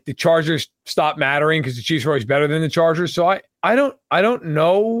there, like the Chargers stopped mattering because the Chiefs were always better than the Chargers. So I don't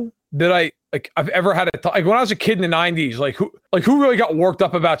know that I've ever had like when I was a kid in the 90s, like who really got worked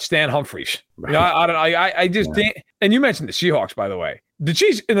up about Stan Humphries? Right. You know, I just didn't. And you mentioned the Seahawks, by the way. The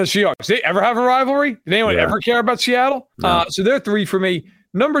Chiefs and the Seahawks, they ever have a rivalry? Did anyone ever care about Seattle? No. So they're 3 for me.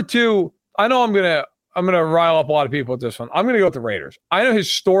 Number 2, I know I'm gonna rile up a lot of people with this one. I'm gonna go with the Raiders. I know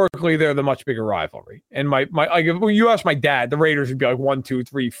historically they're the much bigger rivalry. And my like if you ask my dad, the Raiders would be like 1, 2,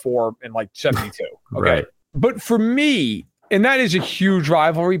 3, 4, and like 72. Okay. Right. But for me, and that is a huge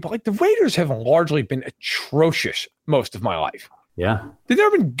rivalry, but like the Raiders have largely been atrocious most of my life. Yeah. They've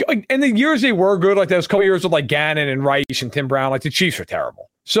never been like, and the years they were good, like those couple years with like Gannon and Rice and Tim Brown, like the Chiefs are terrible.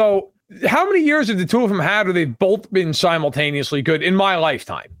 So how many years have the two of them had where they've both been simultaneously good in my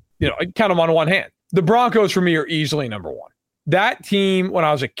lifetime? You know, I count them on one hand. The Broncos for me are easily number 1. That team, when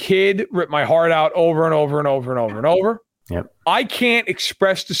I was a kid, ripped my heart out over and over and over and over and over. Yep. I can't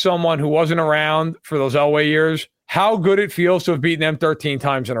express to someone who wasn't around for those Elway years how good it feels to have beaten them 13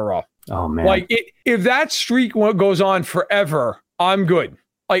 times in a row. Oh, man. Like, if that streak goes on forever, I'm good.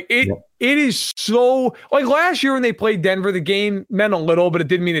 Like, it is so... Like, last year when they played Denver, the game meant a little, but it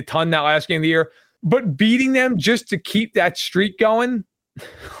didn't mean a ton that last game of the year. But beating them just to keep that streak going,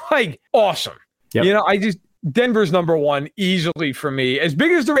 like, awesome. Yep. You know, Denver's number 1 easily for me. As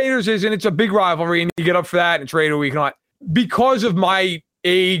big as the Raiders is, and it's a big rivalry, and you get up for that, and it's Raider week and all that. Because of my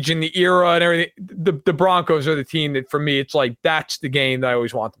age and the era and everything, the Broncos are the team that for me, it's like that's the game that I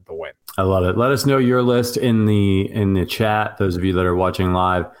always want them to win. I love it. Let us know your list in the chat, those of you that are watching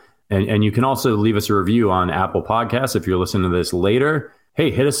live. And you can also leave us a review on Apple Podcasts if you're listening to this later.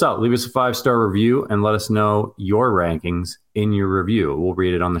 Hey, hit us up. Leave us a 5-star review and let us know your rankings in your review. We'll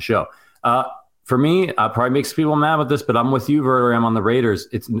read it on the show. For me, probably makes people mad with this, but I'm with you, Verder. I'm on the Raiders.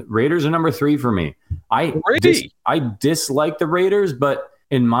 Raiders are number 3 for me. I dislike the Raiders, but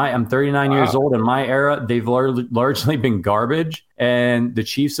I'm 39 years old. In my era, they've largely been garbage, and the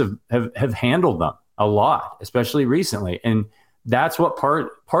Chiefs have handled them a lot, especially recently. And that's what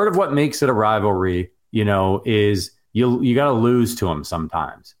part of what makes it a rivalry, you know, is you got to lose to them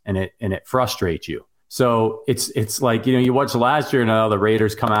sometimes, and it frustrates you. So it's like, you know, you watch last year, and the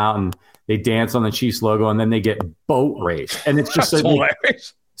Raiders come out and they dance on the Chiefs logo, and then they get boat raced, and it's just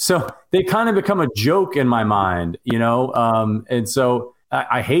hilarious. So they kind of become a joke in my mind, you know, and so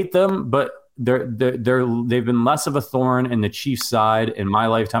I hate them, but they've been less of a thorn in the Chiefs side in my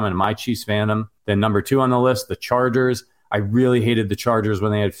lifetime and my Chiefs fandom than number 2 on the list, the Chargers. I really hated the Chargers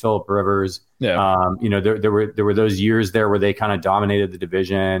when they had Phillip Rivers. Yeah. You know, there were those years there where they kind of dominated the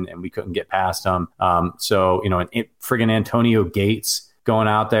division and we couldn't get past them. So, you know, friggin' Antonio Gates going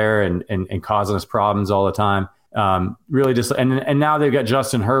out there and causing us problems all the time. Really just and now they've got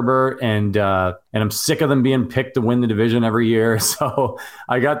Justin Herbert and I'm sick of them being picked to win the division every year. So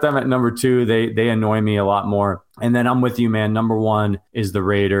I got them at number 2. They annoy me a lot more. And then I'm with you, man. Number 1 is the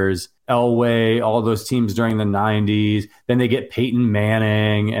Raiders. Elway, all those teams during the 90s. Then they get Peyton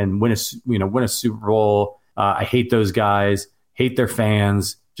Manning and win a Super Bowl. I hate those guys. Hate their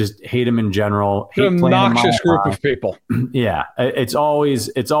fans. Just hate them in general. Hate an obnoxious group of people. Yeah, it's always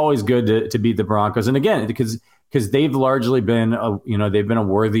good to beat the Broncos. And again, because they've largely been they've been a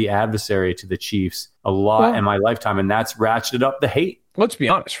worthy adversary to the Chiefs a lot in my lifetime, and that's ratcheted up the hate. Let's be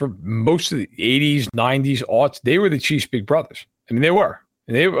honest. For most of the 80s, 90s, aughts, they were the Chiefs' big brothers. I mean, they were.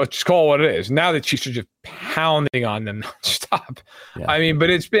 And they just call it what it is. Now the Chiefs are just pounding on them nonstop. Yeah. I mean, but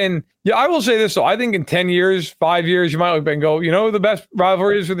it's been, I will say this though. I think in 10 years, 5 years, you might look back and go, you know, the best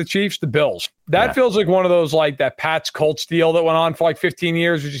rivalry is for the Chiefs, the Bills. That feels like one of those, like that Pats Colts deal that went on for like 15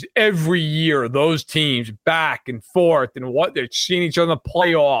 years, which is every year, those teams back and forth and what they're seeing each other in the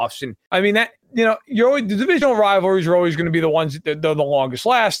playoffs. And I mean, that, you know, the divisional rivalries are always going to be the ones that they're the longest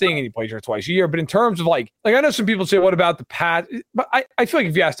lasting, and you play each other twice a year. But in terms of like I know some people say, what about the Pats? But I feel like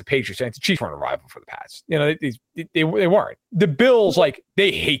if you ask the Patriots, the Chiefs weren't a rival for the Pats. You know, they weren't. The Bills, like,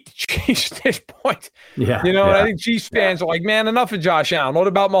 they hate the Chiefs at this point. Yeah. You know, and I think Chiefs fans are like, man, enough of Josh Allen. What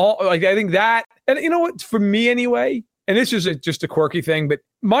about Mahomes? Like, I think that, and you know what, for me anyway, and this is just a quirky thing, but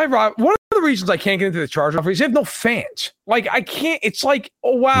one of the reasons I can't get into the Chargers is they have no fans. Like, I can't, it's like,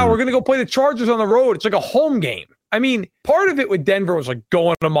 oh, wow, we're going to go play the Chargers on the road. It's like a home game. I mean, part of it with Denver was like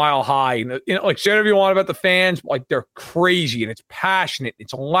going a mile high. And, like say whatever you want about the fans, like they're crazy and it's passionate,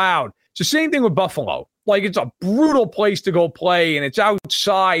 it's loud. It's the same thing with Buffalo. Like it's a brutal place to go play and it's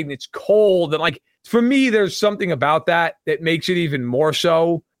outside and it's cold. And like for me, there's something about that makes it even more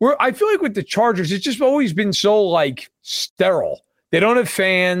so. Where I feel like with the Chargers, it's just always been so like sterile. They don't have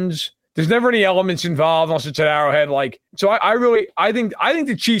fans. There's never any elements involved unless it's at Arrowhead. Like, so I think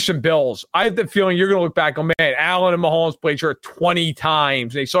the Chiefs and Bills, I have the feeling you're going to look back on, man, Allen and Mahomes played each other 20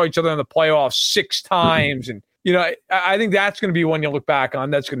 times. They saw each other in the playoffs 6 times. And, I think that's going to be one you look back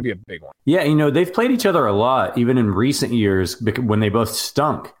on. That's going to be a big one. Yeah, they've played each other a lot, even in recent years when they both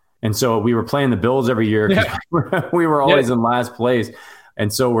stunk. And so we were playing the Bills every year because we were always in last place.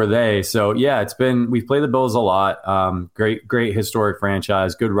 And so were they. So, yeah, we've played the Bills a lot. Great historic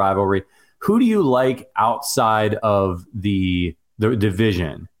franchise, good rivalry. Who do you like outside of the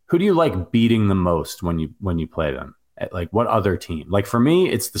division? Who do you like beating the most when you play them? Like what other team? Like for me,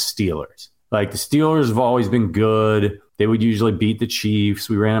 it's the Steelers. Like the Steelers have always been good. They would usually beat the Chiefs.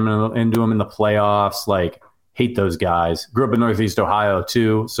 We ran into them in the playoffs. Like, hate those guys. Grew up in Northeast Ohio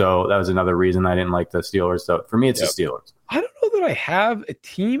too. So that was another reason I didn't like the Steelers. So for me, it's the Steelers. I don't know that I have a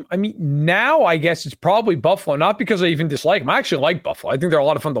team. I mean, now I guess it's probably Buffalo, not because I even dislike them. I actually like Buffalo. I think they're a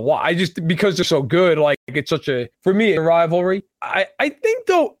lot of fun to watch. I just, because they're so good, like it's such for me, a rivalry. I think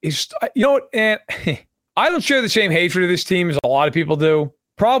though, and I don't share the same hatred of this team as a lot of people do.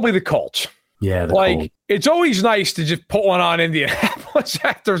 Probably the Colts. Yeah. Colts. It's always nice to just put one on Indianapolis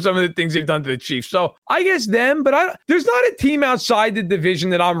after some of the things they've done to the Chiefs. So I guess them, but there's not a team outside the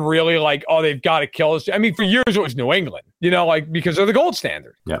division that I'm really like, oh, they've got to kill us. I mean, for years it was New England, because they're the gold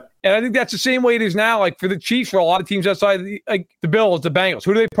standard. Yeah. And I think that's the same way it is now. Like for the Chiefs, for a lot of teams outside, like the Bills, the Bengals,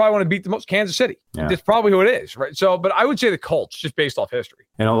 who do they probably want to beat the most? Kansas City. Yeah. That's probably who it is, right? So, but I would say the Colts, just based off history.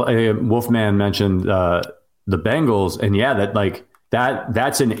 And Wolfman mentioned the Bengals, and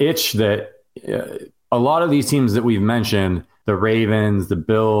that's an itch that. A lot of these teams that we've mentioned, the Ravens, the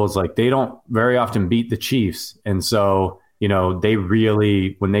Bills, like they don't very often beat the Chiefs. And so, they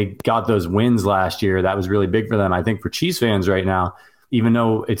really, when they got those wins last year, that was really big for them. I think for Chiefs fans right now, even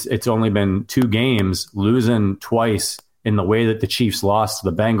though it's only been 2 games, losing twice in the way that the Chiefs lost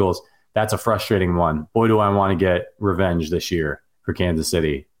to the Bengals, that's a frustrating one. Boy, do I want to get revenge this year for Kansas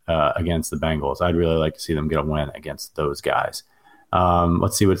City against the Bengals. I'd really like to see them get a win against those guys.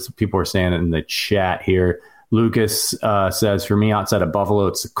 Let's see what people are saying in the chat here. Lucas says, for me, outside of Buffalo,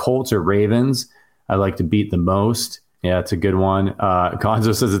 it's the Colts or Ravens. I like to beat the most. Yeah, it's a good one.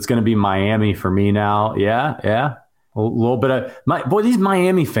 Gonzo says it's going to be Miami for me now. Yeah. A little bit of these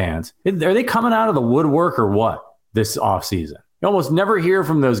Miami fans, are they coming out of the woodwork or what this offseason? You almost never hear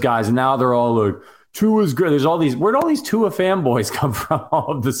from those guys, and now they're all like, Tua's good. Where'd all these Tua fanboys come from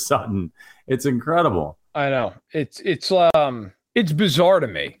all of a sudden? It's incredible. I know. It's bizarre to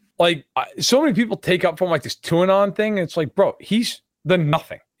me. Like so many people take up from like this Tuanon thing. And it's like, bro, he's the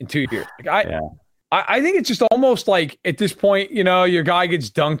nothing in 2 years. Like I think it's just almost like at this point, your guy gets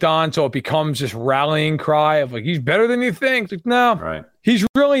dunked on. So it becomes this rallying cry of like, he's better than you think. It's like, no, right. He's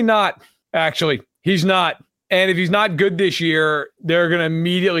really not. Actually, he's not. And if he's not good this year, they're going to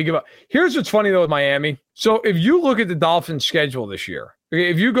immediately give up. Here's what's funny though with Miami. So if you look at the Dolphins schedule this year,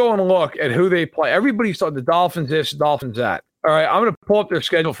 if you go and look at who they play, everybody's talking the Dolphins this, the Dolphins that. All right, I'm going to pull up their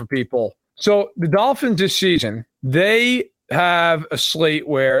schedule for people. So the Dolphins this season, they have a slate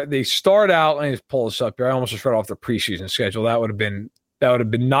where they start out. Let me just pull this up here. I almost just read off their preseason schedule. That would have been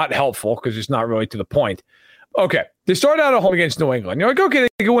not helpful because it's not really to the point. Okay, they start out at home against New England. You're like, okay,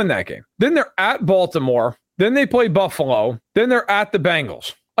 they can win that game. Then they're at Baltimore. Then they play Buffalo. Then they're at the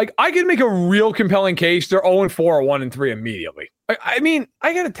Bengals. Like, I can make a real compelling case. They're 0-4 or 1-3 immediately. I mean,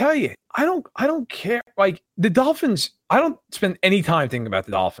 I got to tell you, I don't care. Like the Dolphins, I don't spend any time thinking about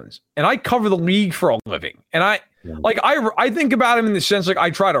the Dolphins, and I cover the league for a living. And I think about them in the sense, like I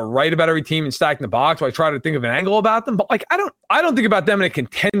try to write about every team and stack in the box. So I try to think of an angle about them, but like, I don't think about them in a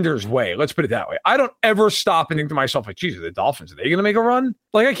contender's way. Let's put it that way. I don't ever stop and think to myself, like, geez, are the Dolphins, are they going to make a run?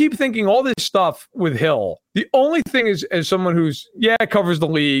 Like I keep thinking all this stuff with Hill. The only thing is, as someone who's covers the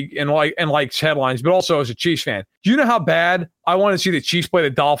league and likes headlines, but also as a Chiefs fan, do you know how bad I want to see the Chiefs play the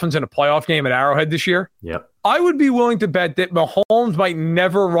Dolphins in a playoff game at Arrowhead this year? Yep. I would be willing to bet that Mahomes might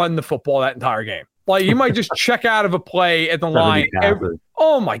never run the football that entire game. Like he might just check out of a play at the line.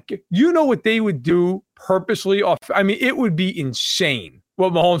 Oh my God. You know what they would do purposely off? I mean, it would be insane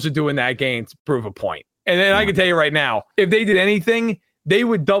what Mahomes would do in that game to prove a point. And then I can tell you right now, if they did anything, they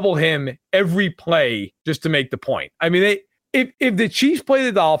would double him every play just to make the point. I mean, if the Chiefs play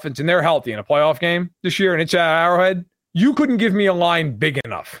the Dolphins and they're healthy in a playoff game this year and it's at Arrowhead, you couldn't give me a line big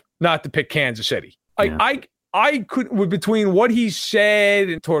enough not to pick Kansas City. between what he said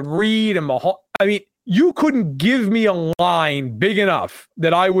and toward Reed and Mahomes, I mean, you couldn't give me a line big enough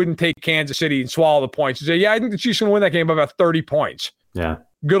that I wouldn't take Kansas City and swallow the points and say, yeah, I think the Chiefs can win that game by about 30 points. Yeah.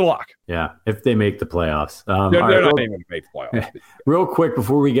 Good luck. Yeah, if they make the playoffs. They're not even going to make the playoffs. Real quick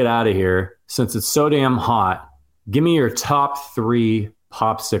before we get out of here, since it's so damn hot, give me your top 3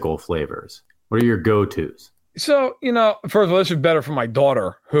 popsicle flavors. What are your go-tos? So, first of all, this is better for my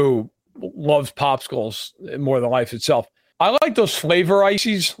daughter who loves popsicles more than life itself. I like those flavor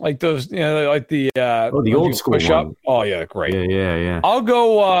ices, like those, like the old school one. Oh yeah, great. Yeah. I'll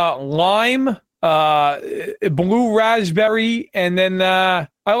go lime, blue raspberry, and then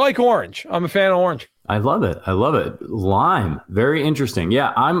I like orange. I'm a fan of orange. I love it. Lime, very interesting.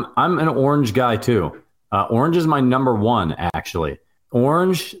 Yeah, I'm an orange guy too. Orange is my number 1 actually.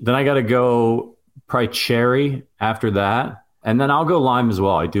 Orange, then I got to go probably cherry after that, and then I'll go lime as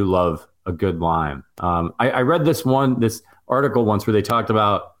well. I do love a good lime. I read this article once where they talked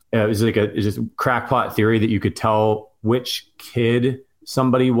about it was like it's just crackpot theory that you could tell which kid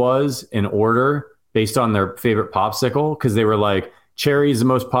somebody was in order based on their favorite popsicle, because they were like, cherry is the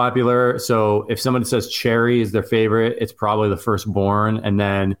most popular, so if somebody says cherry is their favorite, it's probably the firstborn, and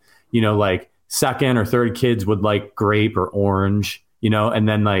then like second or third kids would like grape or orange, and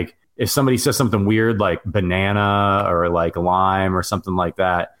then like if somebody says something weird like banana or like lime or something like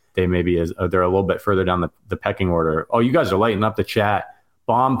that, they're a little bit further down the pecking order. Oh, you guys are lighting up the chat.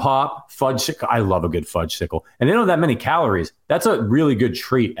 Bomb Pop, Fudgesicle. I love a good Fudgesicle. And they don't have that many calories. That's a really good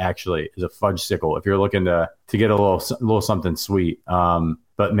treat, actually, is a Fudgesicle if you're looking to get a little something sweet.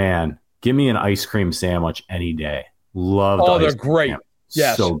 But, man, give me an ice cream sandwich any day. Love the they're great.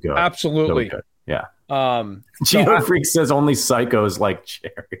 Yes, so good. Absolutely. So good. Yeah. Cheeto Freak says only psychos like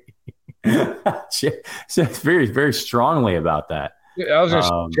cherry. Says very, very strongly about that. Yeah, I was just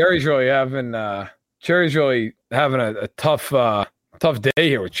Cherry's really having a tough day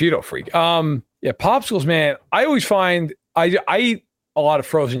here with Cheeto Freak. Yeah, popsicles, man. I always find I eat a lot of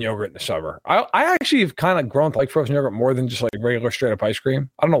frozen yogurt in the summer. I actually have kind of grown to like frozen yogurt more than just like regular straight up ice cream.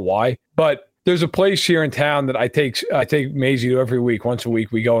 I don't know why, but there's a place here in town that I take Maisie to every week. Once a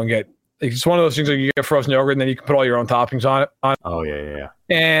week, we go and get. It's one of those things like you get frozen yogurt and then you can put all your own toppings on it. Oh, yeah.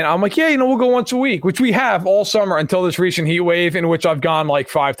 And I'm like, we'll go once a week, which we have all summer until this recent heat wave, in which I've gone like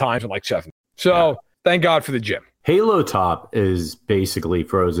 5 times in like 7. So Thank God for the gym. Halo Top is basically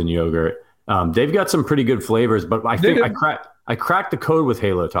frozen yogurt. They've got some pretty good flavors, but I think I cracked the code with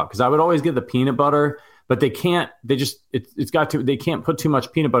Halo Top because I would always get the peanut butter, but they can't put too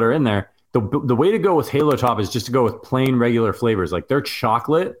much peanut butter in there. The way to go with Halo Top is just to go with plain regular flavors. Like their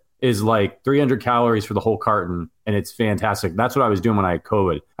chocolate is like 300 calories for the whole carton, and it's fantastic. That's what I was doing when I had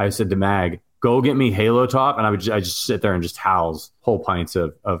COVID. I said to Mag, go get me Halo Top, and I just sit there and just house whole pints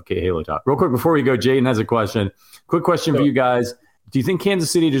of Halo Top. Real quick, before we go, Jaden has a question. Quick question for you guys. Do you think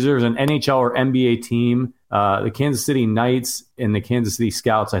Kansas City deserves an NHL or NBA team? The Kansas City Knights and the Kansas City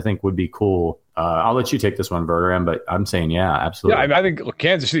Scouts, I think, would be cool. I'll let you take this one, Verderam, but I'm saying, yeah, absolutely. Yeah, I think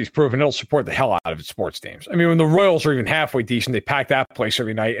Kansas City's proven it'll support the hell out of its sports teams. I mean, when the Royals are even halfway decent, they pack that place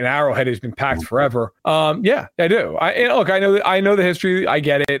every night, and Arrowhead has been packed forever. Yeah, I do. I know the history. I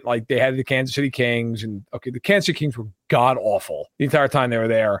get it. Like, they had the Kansas City Kings, and the Kansas City Kings were god-awful the entire time they were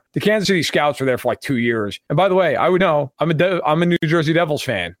there. The Kansas City Scouts were there for like 2 years. And by the way, I would know, I'm a New Jersey Devils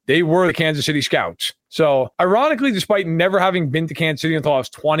fan. They were the Kansas City Scouts. So, ironically, despite never having been to Kansas City until I was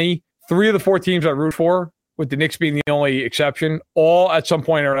 20, 3 of the 4 teams I root for, with the Knicks being the only exception, all at some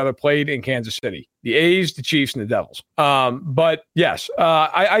point or another played in Kansas City. The A's, the Chiefs, and the Devils. But yes,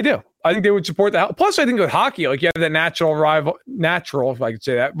 I do. I think they would support that. Plus, I think with hockey, like you have that natural, if I could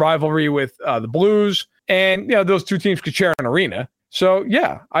say that, rivalry with the Blues. And, those 2 teams could share an arena. So,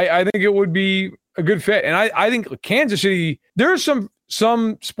 yeah, I think it would be a good fit. And I think Kansas City, there are some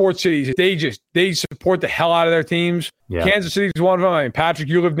sports cities, they support the hell out of their teams. Yeah. Kansas City is one of them. I mean, Patrick,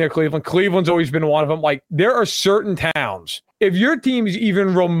 you live near Cleveland. Cleveland's always been one of them. Like, there are certain towns, if your team is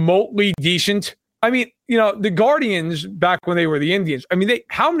even remotely decent, I mean, the Guardians back when they were the Indians, I mean,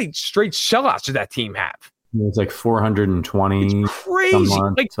 how many straight sellouts did that team have? It's like 420. It's crazy.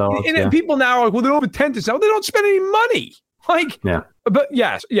 People now are like, well, they don't have a tent to sell. They don't spend any money. But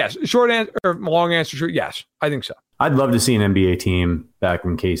yes. Short answer or long answer, sure. Yes, I think so. I'd love to see an NBA team back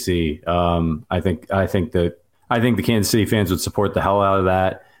in KC. I think the Kansas City fans would support the hell out of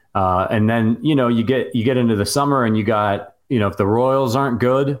that. And then, you get into the summer and you got, if the Royals aren't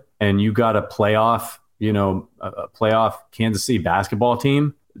good and you got a playoff Kansas City basketball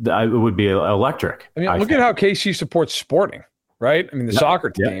team, it would be electric. I mean, look at how KC supports Sporting, right? I mean, the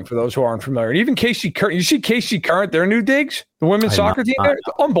soccer team, for those who aren't familiar. And even KC Current, you see KC Current, their new digs, the women's soccer team, it's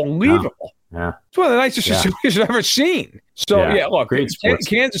unbelievable. Yeah. It's one of the nicest facilities I've ever seen. So, look, great sports.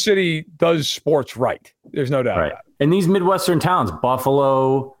 Kansas City does sports right. There's no doubt about it. And these Midwestern towns,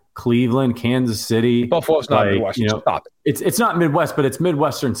 Buffalo, Cleveland, Kansas City. Buffalo's not Midwestern. Stop it. It's not Midwest, but it's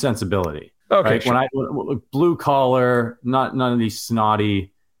Midwestern sensibility. Okay. Right? Sure. When blue collar, none of these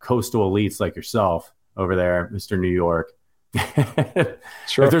snotty coastal elites like yourself over there, Mr. New York.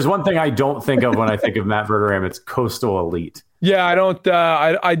 Sure. If there's one thing I don't think of when I think of Matt Verderame, it's coastal elite. Yeah, I don't.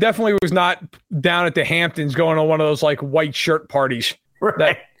 I definitely was not down at the Hamptons going to one of those like white shirt parties.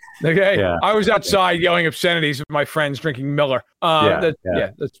 Right. Okay. I was outside yelling obscenities with my friends drinking Miller. That's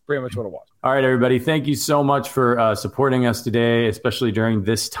pretty much what it was. All right, everybody. Thank you so much for supporting us today, especially during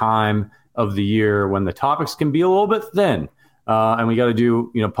this time of the year when the topics can be a little bit thin. And we got to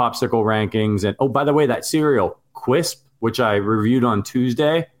do, popsicle rankings. And, oh, by the way, that cereal, Quisp, which I reviewed on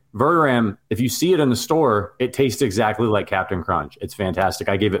Tuesday, Verderame, if you see it in the store, it tastes exactly like Captain Crunch. It's fantastic.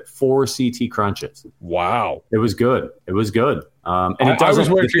 I gave it 4 CT crunches. Wow. It was good. And I was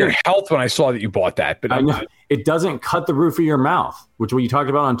worried for your health when I saw that you bought that. But I know it doesn't cut the roof of your mouth, which we talked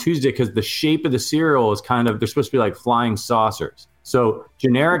about on Tuesday, because the shape of the cereal is they're supposed to be like flying saucers. So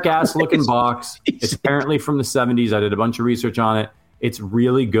generic ass looking box. It's apparently from the 70s. I did a bunch of research on it. It's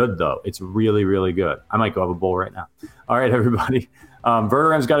really good, though. It's really, really good. I might go have a bowl right now. All right, everybody.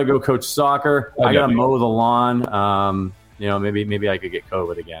 Verderame's got to go coach soccer. I got to mow the lawn. Maybe I could get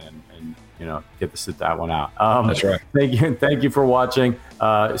COVID again and get to sit that one out. That's right. Thank you for watching.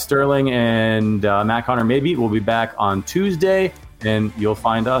 Sterling and Matt Connor maybe will be back on Tuesday, and you'll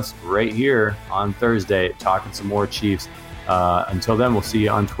find us right here on Thursday talking some more Chiefs. Until then, we'll see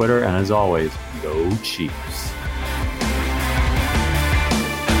you on Twitter, and as always, go Chiefs.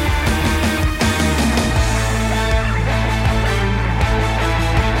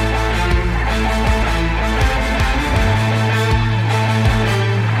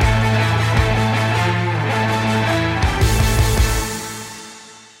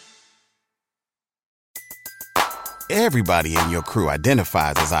 Everybody in your crew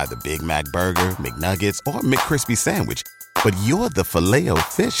identifies as either Big Mac Burger, McNuggets, or McCrispy Sandwich. But you're the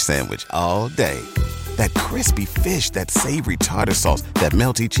Filet-O-Fish Sandwich all day. That crispy fish, that savory tartar sauce, that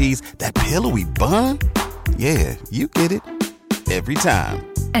melty cheese, that pillowy bun. Yeah, you get it. Every time.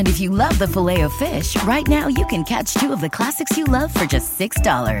 And if you love the Filet-O-Fish, right now you can catch 2 of the classics you love for just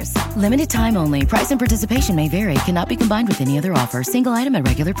 $6. Limited time only. Price and participation may vary. Cannot be combined with any other offer. Single item at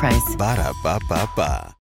regular price. Ba-da-ba-ba-ba.